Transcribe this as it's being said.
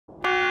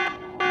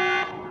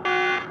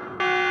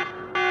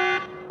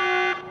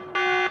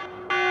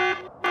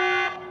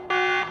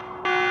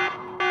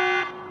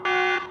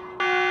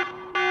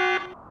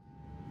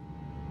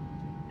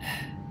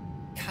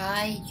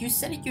You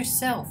said it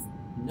yourself.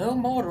 No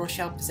mortal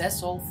shall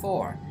possess all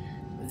four.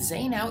 With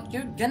Zane out,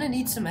 you're gonna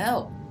need some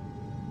help.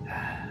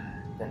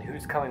 Then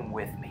who's coming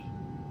with me?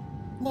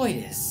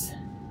 Loidus.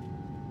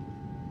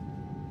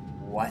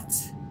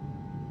 What?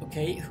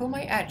 Okay, who am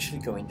I actually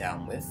going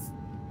down with?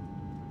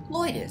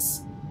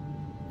 Loidus.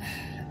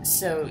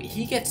 So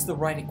he gets the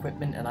right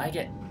equipment and I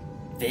get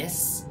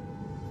this?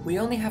 We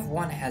only have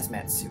one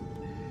hazmat suit,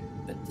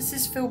 but this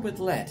is filled with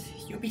lead.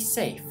 You'll be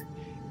safe.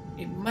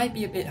 It might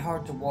be a bit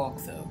hard to walk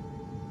though.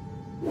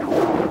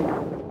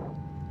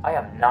 I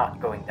am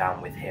not going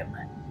down with him.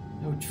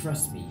 No,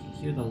 trust me,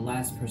 you're the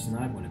last person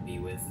I want to be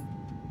with.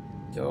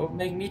 Don't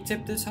make me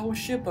tip this whole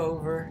ship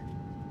over.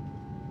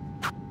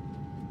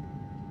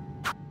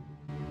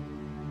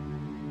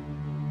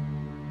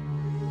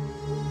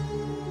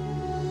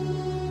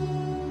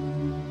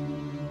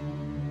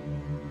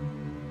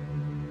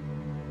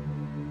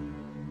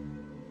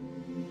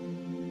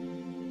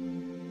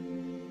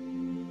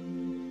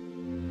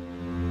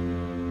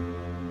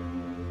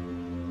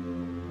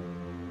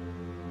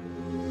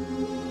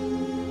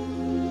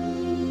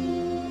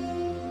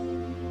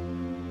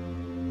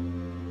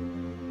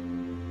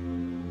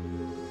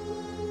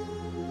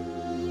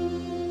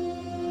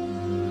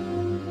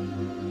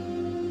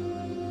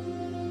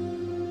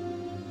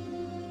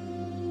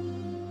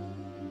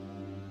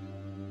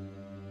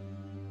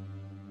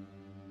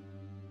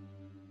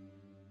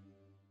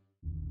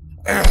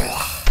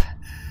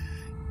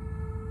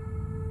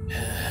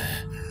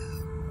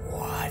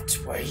 What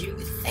were you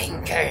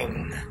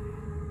thinking?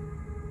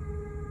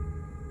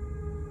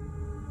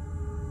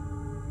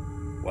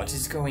 What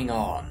is going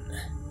on?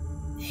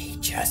 They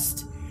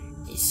just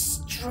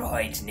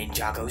destroyed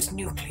Ninjago's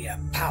nuclear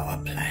power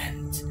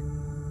plant.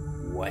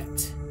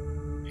 What?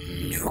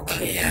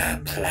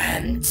 Nuclear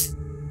plant?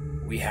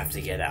 We have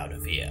to get out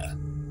of here.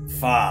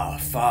 Far,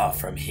 far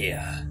from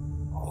here.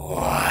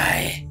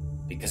 Why?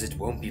 Because it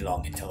won't be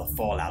long until the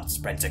fallout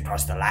spreads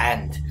across the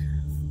land.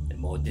 The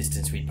more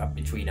distance we put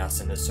between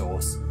us and the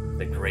source,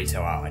 the greater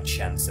our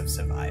chance of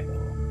survival.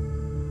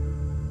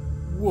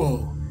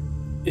 Whoa,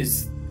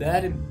 is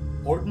that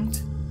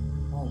important?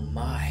 Oh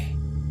my.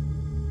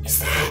 Is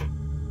that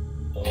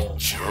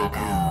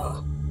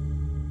Ninjago?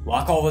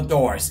 Lock all the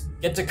doors,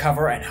 get to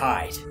cover and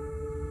hide.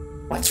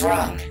 What's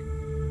wrong?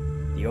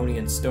 The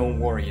Onion Stone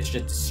Warriors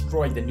just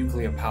destroyed the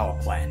nuclear power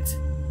plant.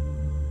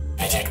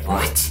 They did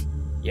what?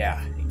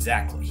 Yeah,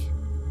 exactly.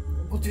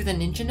 Well, do the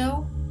ninja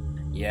know?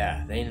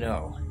 Yeah, they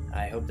know.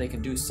 I hope they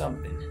can do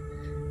something.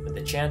 But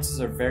the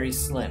chances are very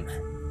slim.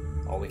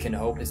 All we can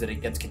hope is that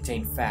it gets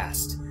contained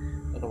fast.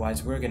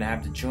 Otherwise, we're gonna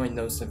have to join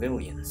those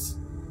civilians.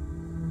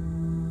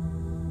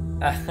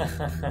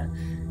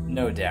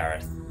 No,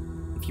 Dareth.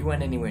 If you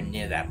went anywhere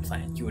near that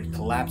plant, you would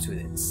collapse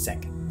within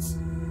seconds.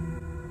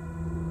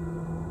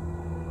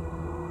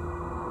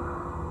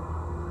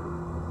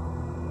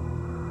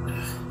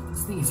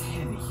 This thing is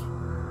heavy.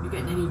 You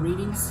getting any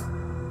readings?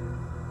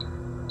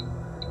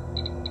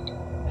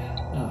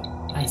 Oh,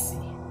 I see.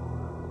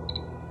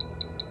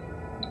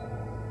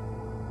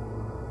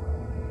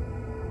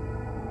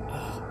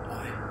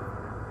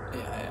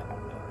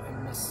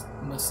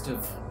 I must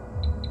have...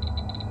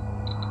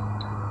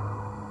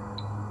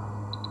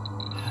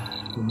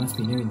 We must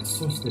be nearing the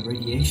source of the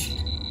radiation.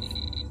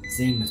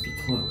 Zane must be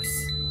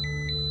close.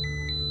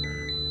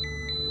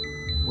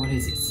 What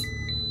is it?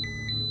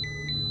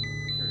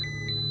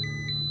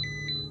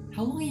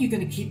 How long are you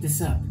gonna keep this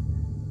up?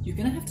 You're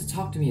gonna have to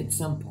talk to me at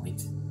some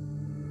point.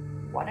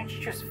 Why don't you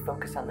just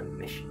focus on the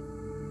mission?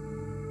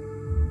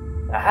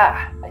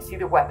 Aha! I see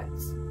the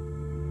weapons.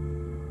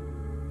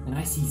 And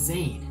I see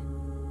Zane.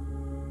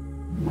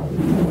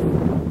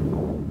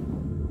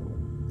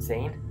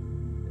 Zane?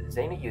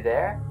 Zane, are you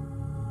there?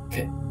 Is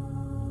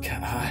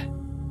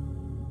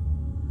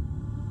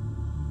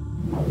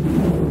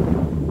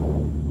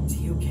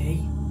he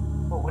okay?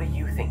 Well, what do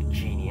you think,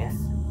 genius?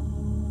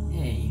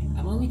 Hey,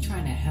 I'm only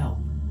trying to help.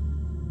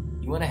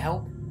 You wanna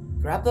help?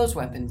 Grab those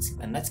weapons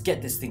and let's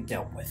get this thing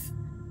dealt with.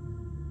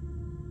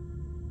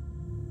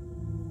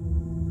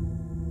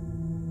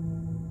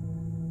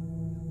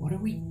 What are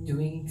we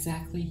doing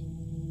exactly?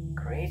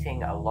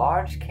 Creating a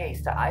large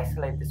case to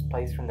isolate this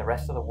place from the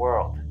rest of the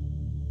world.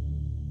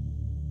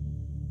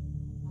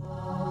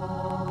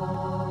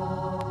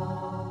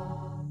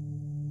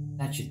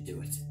 That should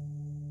do it.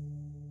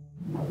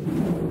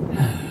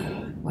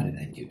 What did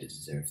I do to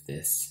deserve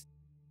this?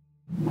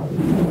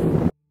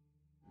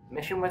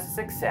 Mission was a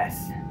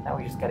success. Now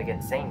we just gotta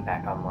get Zane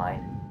back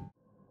online.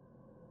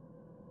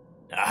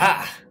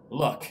 Aha!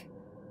 Look!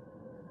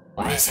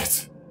 What is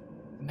it?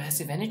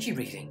 Massive energy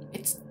reading.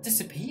 It's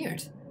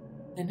disappeared.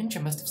 The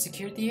ninja must have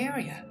secured the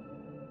area.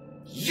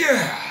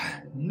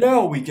 Yeah!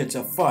 Now we get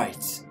to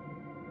fight!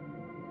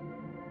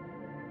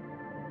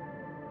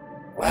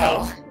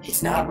 Well,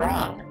 he's not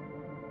wrong.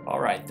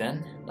 Alright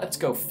then, let's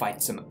go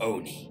fight some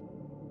Oni.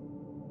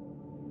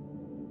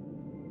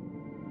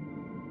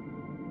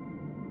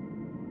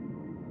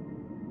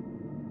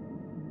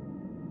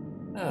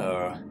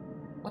 Oh,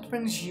 what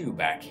brings you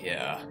back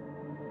here?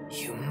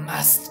 You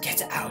must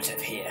get out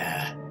of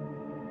here.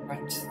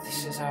 But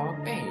this is our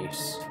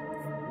base.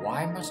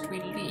 Why must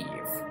we leave?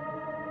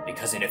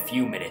 Because in a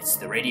few minutes,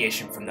 the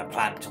radiation from the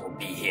plant will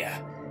be here,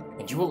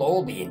 and you will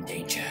all be in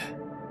danger.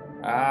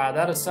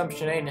 That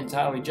assumption ain't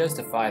entirely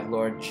justified,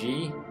 Lord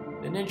G.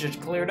 The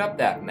ninjas cleared up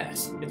that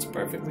mess. It's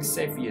perfectly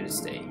safe for you to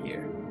stay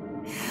here.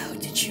 How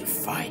did you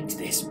find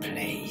this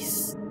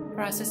place?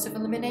 Process of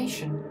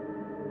elimination.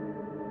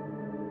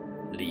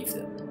 Leave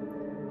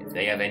them. If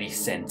they have any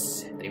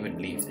sense, they would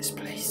leave this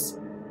place.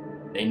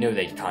 They know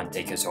they can't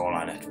take us all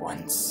on at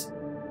once.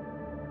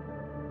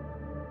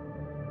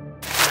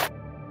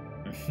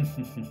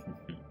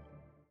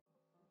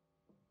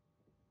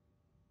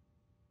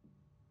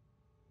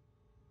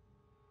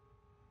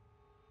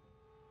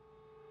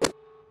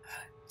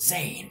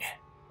 Zane.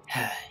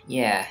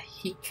 Yeah,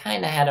 he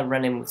kinda had a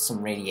run-in with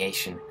some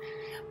radiation.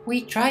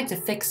 We tried to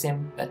fix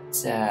him, but,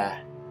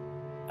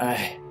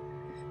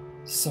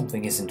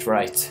 Something isn't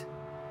right.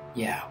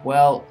 yeah,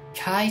 well,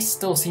 Kai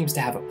still seems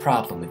to have a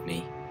problem with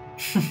me.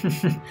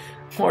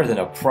 More than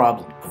a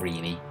problem,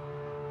 Greenie.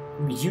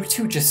 You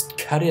two just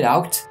cut it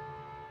out?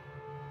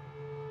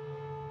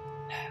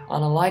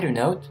 On a lighter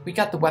note, we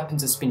got the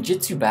weapons of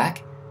Spinjitzu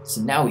back,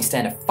 so now we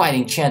stand a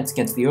fighting chance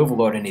against the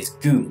Overlord and his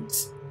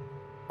goons.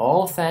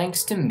 All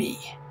thanks to me.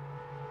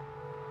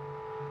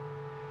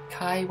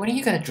 Kai, when are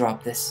you gonna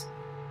drop this?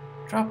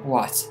 Drop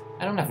what?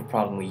 I don't have a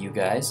problem with you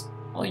guys.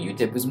 All you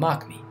did was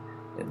mock me.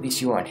 At least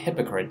you aren't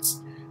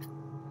hypocrites.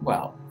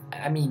 Well,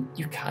 I mean,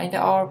 you kinda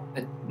are,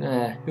 but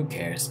who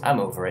cares? I'm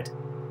over it.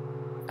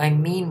 I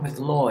mean with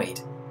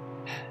Lloyd.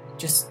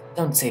 Just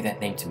don't say that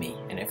name to me,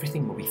 and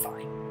everything will be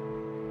fine.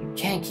 You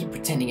can't keep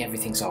pretending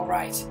everything's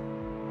alright.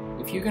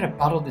 If you're gonna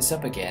bottle this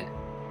up again,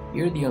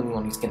 you're the only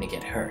one who's gonna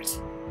get hurt.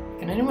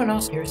 Can anyone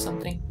else hear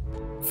something?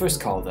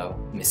 First call, though,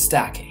 Miss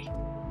Stake.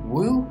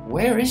 Wu,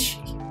 where is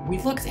she? We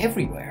looked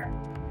everywhere.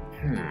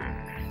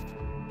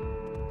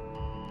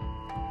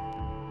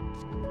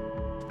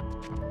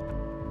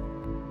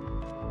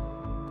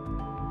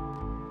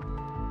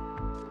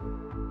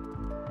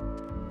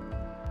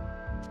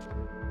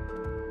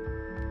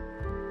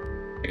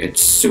 It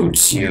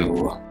suits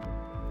you.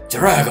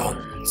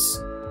 Dragons!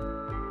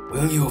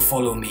 Will you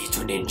follow me to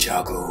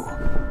Ninjago?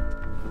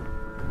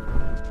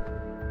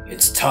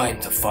 It's time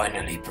to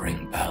finally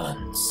bring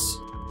balance.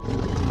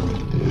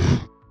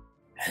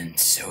 And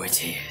so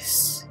it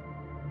is.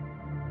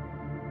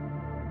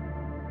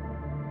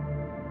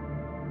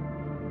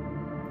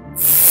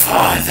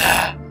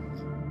 Father,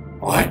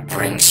 what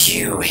brings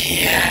you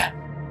here?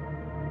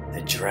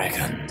 The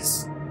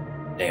dragons.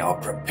 They are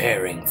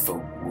preparing for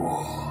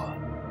war.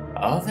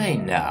 Are they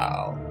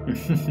now?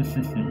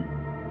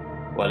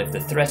 Well, if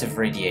the threat of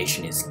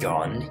radiation is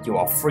gone, you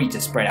are free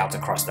to spread out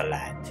across the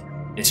land.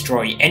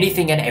 Destroy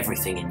anything and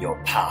everything in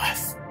your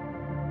path.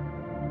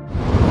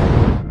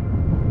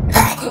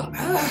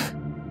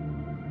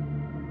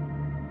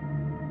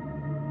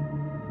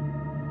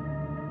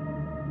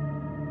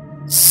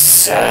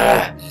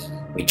 Sir,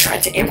 we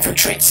tried to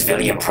infiltrate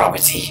civilian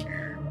property,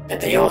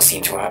 but they all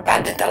seem to have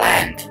abandoned the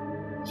land.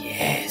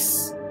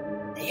 Yes,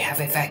 they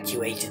have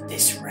evacuated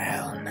this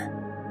realm.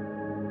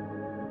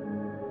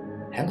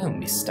 Hello,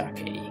 Miss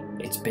Stake.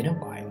 It's been a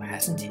while,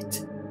 hasn't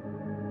it?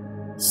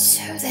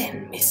 So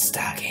then, Miss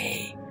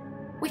Stake,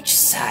 which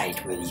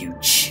side will you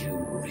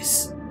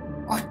choose?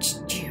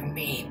 What do you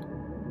mean?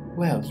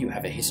 Well, you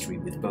have a history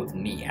with both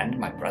me and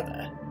my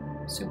brother,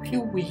 so who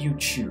will you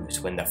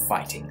choose when the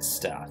fighting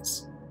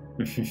starts?